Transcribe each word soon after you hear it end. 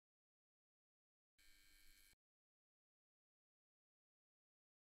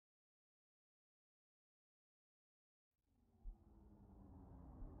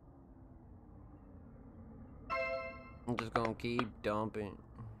I'm just gonna keep dumping.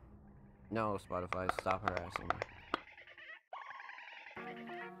 No, Spotify, stop harassing me.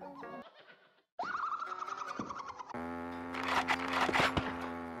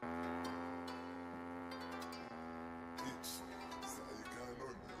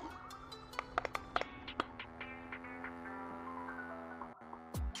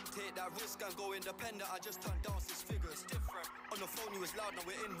 Take that risk and go independent. I just turned down 6 figures. Different. On the phone you was loud, now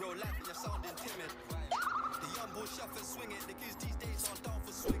we're in real life and you're sounding timid. The young bull chef and swing it. The kids these days aren't down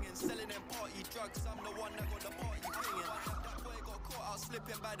for swinging. Selling them party drugs. I'm the one that got the party bringing. That boy got caught out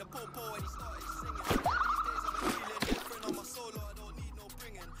slipping by the popo and he started singing. These days I'm feeling different on my solo. I don't need no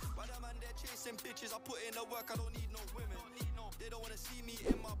bringing. By the man they're chasing bitches, I put in the work. I don't need no women. They don't wanna see me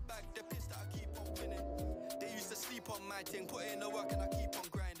in my bag. They're pissed that I keep on winning. They used to sleep on my thing. Put in the work and I keep on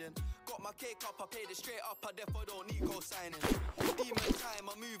grinding. Got my cake up, I paid it straight up. I therefore don't need co-signing. Demon time,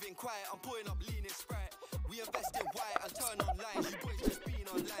 I'm moving quiet. I'm putting up leaning Sprite. We invest in white and turn online. You boys just been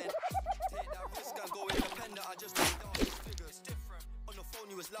online. Take that risk and go independent. I just turned down 6 figures. Different. On the phone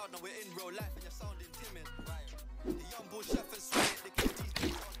you was loud, now we're in real life and you're sounding timid. The young bull chef and swing it. The kids these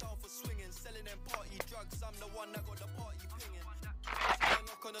days aren't down for swinging. Selling them party drugs. I'm the one that got the party pinging. I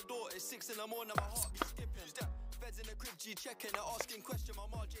knock on the door, it's 6 in the morning, my heart be skipping. Feds in the crib, G checking, they're asking question, my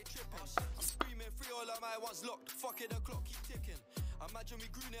RJ tripping. I'm screaming free, all of my ones locked. Fuck it, the clock keep ticking. Imagine we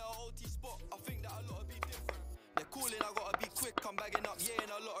grew near a OT spot. I think that a lot be different. They're calling, I gotta be quick. I'm bagging up, yeah, in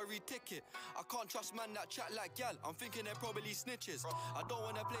a lottery ticket. I can't trust man that chat like gal. I'm thinking they're probably snitches. I don't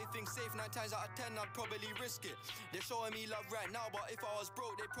wanna play things safe. 9 times out of 10, I'd probably risk it. They're showing me love right now, but if I was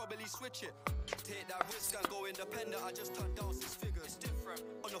broke, they'd probably switch it. Take that risk and go independent. I just turned down 6 figures. Different.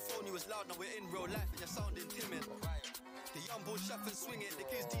 On the phone you was loud, now we're in real life and you're sounding timid. The young bull chef and swing it. The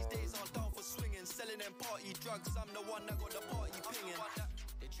kids these days aren't down for swinging. Selling them party drugs. I'm the one that got the party pinging.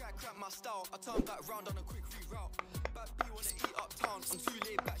 They try crack my style. I turn back round on a quick reroute. Bad B wanna eat uptown. I'm too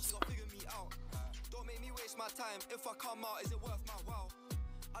laid back, she gon' figure me out. Don't make me waste my time. If I come out, is it worth my while?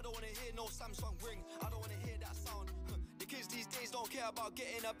 I don't wanna hear no Samsung ring. I don't wanna hear that sound. The kids these days don't care about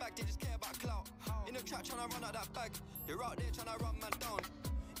getting a bag, they just care about clout. In the trap tryna run out that bag. You're out there tryna run man down.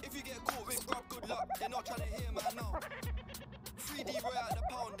 If you get caught with grub, good luck. They're not tryna hear man now. 3D Roy out the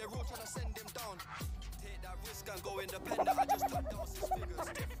pound, they're all tryna send him down. Take that risk and go independent. I just turned down 6 figures.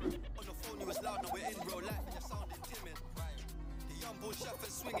 Different. On the phone you was loud, now we're in real life and you're sounding timid. The young bull chef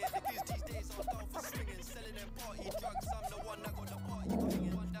and swing it. The kids these days aren't down for swinging. Selling them party drugs. I'm the one that got the party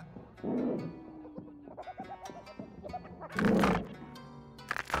pinging.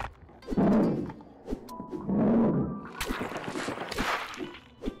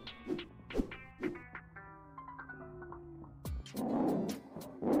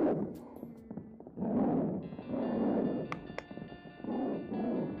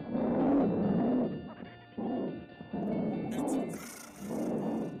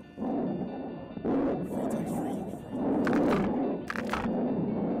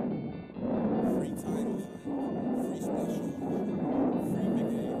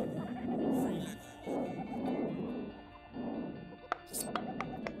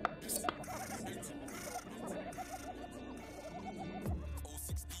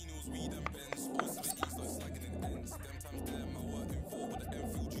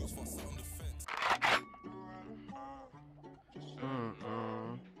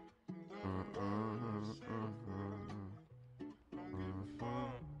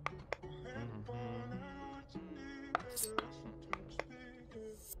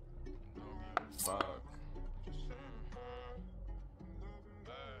 Fuck.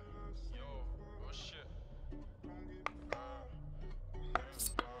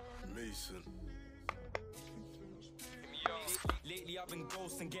 Mason. Lately I've been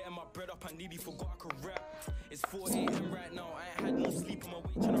ghosting, getting my bread up, I nearly forgot I could rap. It's 4 AM right now, I ain't had no sleep on my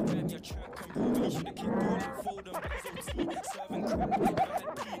way, tryna write me a track. I'm real, really should've kicked all like Foden, OT, serving crack. If I had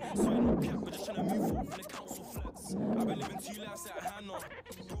P, so I no cap, but just tryna move forward from the council flats. I've been living 2 lives at Hannah.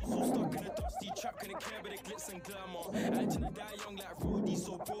 Bro, so stuck in a dusty trap, couldn't care about the glitz and glamour. I tryna die young like Roddy,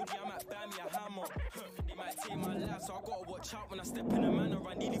 so Brody, I might buy me a hammer. They might take my life, so I gotta watch out when I step in the manor.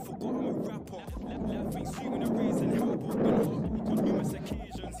 I nearly forgot I'm a rapper. Life ain't sweet when the raising hell, but been hot on numerous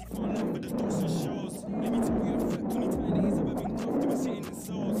occasions. He found love with the dots and shows. Let me tell you a fact, 20 times that he's ever been crafted with sitting in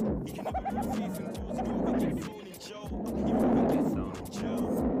cells. He can never put faith in doors, he'd rather get thrown in jail. He'd rather get thrown in jail.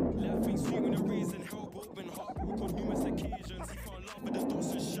 Life ain't sweet when the raising hell, but been hot on numerous occasions. He found love with the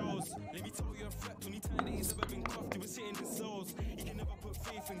dots and shows. Let me tell you a fact, 20 times that he's ever been crafted with sitting in cells. He can never put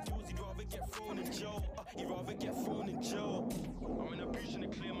faith in doors, he'd rather get thrown in jail. He'd rather get thrown in jail. I'm in a position to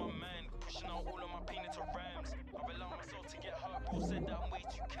clear my mind, pushing out all of my pain into rhymes. I've allowed myself to get hurt, bro said that I'm way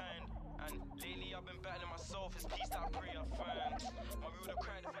too kind. And And lately I've been battling myself, it's peace that I pray I find. Mommy would've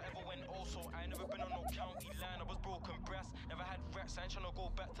cried if I ever went also. I ain't never been on no county line, I was broken breast. Never had rats, I ain't tryna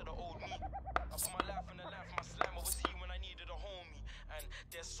go back to the old me. I put my life in the line for my slime, I was here when I needed a homie. And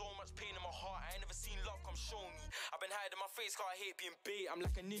there's so much pain in my heart, I ain't never seen love come show me. I've been hiding my face cause I hate being bait. I'm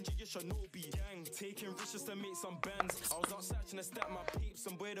like a ninja, you shinobi. Gang, taking risks just to make some bands. I was out searching to stack my papes,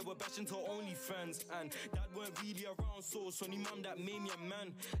 some boy that were bashing to OnlyFans. And dad weren't really around, so it's only mum that made me a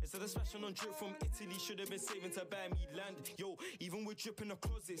man. Instead of smashing on drip from Italy, should've been saving to buy me land. Yo, even with drip in the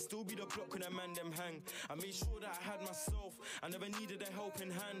closet, still be the block when a man them hang. I made sure that I had myself, I never needed a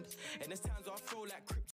helping hand. And there's times where I feel like